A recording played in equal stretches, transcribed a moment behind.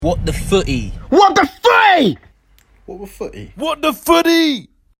What the footy? What the footy? What the footy? What the footy?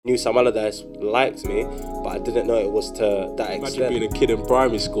 Knew some Allardyce liked me, but I didn't know it was to that extent. Imagine being a kid in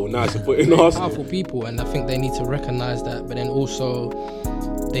primary school, now it's putting us. Powerful people, and I think they need to recognise that, but then also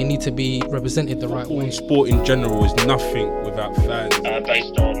they need to be represented the right way. Sport in general is nothing without fans.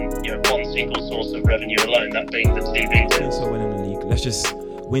 Based on one single source of revenue alone, that being the TV. So winning the league, let's just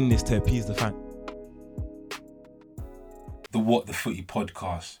win this to appease the fan. The What the Footy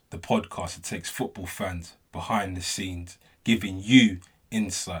podcast, the podcast that takes football fans behind the scenes, giving you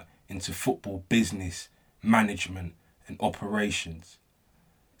insight into football business, management and operations.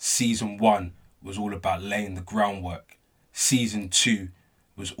 Season 1 was all about laying the groundwork. Season 2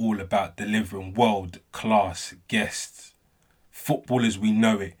 was all about delivering world-class guests. Football as we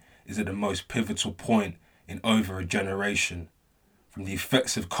know it is at the most pivotal point in over a generation. From the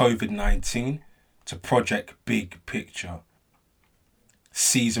effects of COVID-19 to Project Big Picture.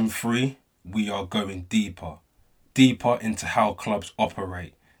 Season 3, we are going deeper. Deeper into how clubs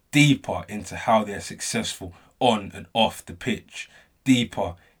operate. Deeper into how they're successful on and off the pitch.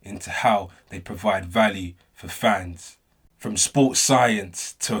 Deeper into how they provide value for fans. From sports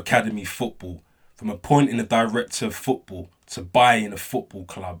science to academy football. From appointing a director of football to buying a football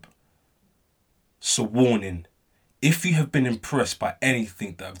club. So warning, if you have been impressed by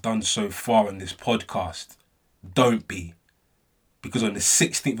anything that I've done so far on this podcast, don't be. Because on the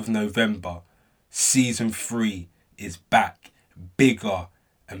 16th of November, Season 3 is back, bigger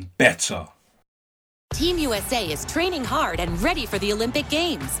and better. Team USA is training hard and ready for the Olympic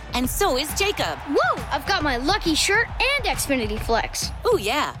Games. And so is Jacob. Whoa, I've got my Lucky shirt and Xfinity Flex. Oh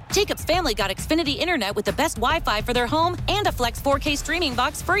yeah, Jacob's family got Xfinity Internet with the best Wi-Fi for their home and a Flex 4K streaming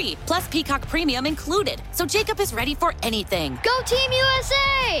box free, plus Peacock Premium included. So Jacob is ready for anything. Go Team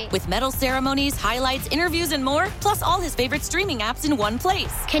USA! With medal ceremonies, highlights, interviews, and more, plus all his favorite streaming apps in one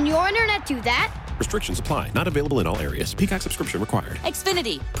place. Can your internet do that? Restrictions apply. Not available in all areas. Peacock subscription required.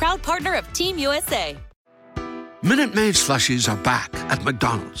 Xfinity, proud partner of Team USA. Minute Maid slushies are back at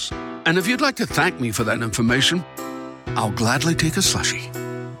McDonald's. And if you'd like to thank me for that information, I'll gladly take a slushie.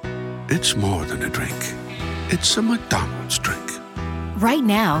 It's more than a drink. It's a McDonald's drink. Right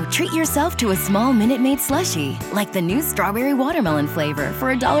now, treat yourself to a small Minute Maid slushie, like the new strawberry watermelon flavor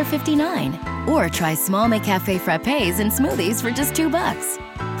for $1.59. Or try small McCafe frappes and smoothies for just $2.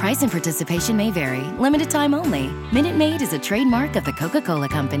 Price and participation may vary. Limited time only. Minute Maid is a trademark of the Coca-Cola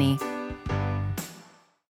Company.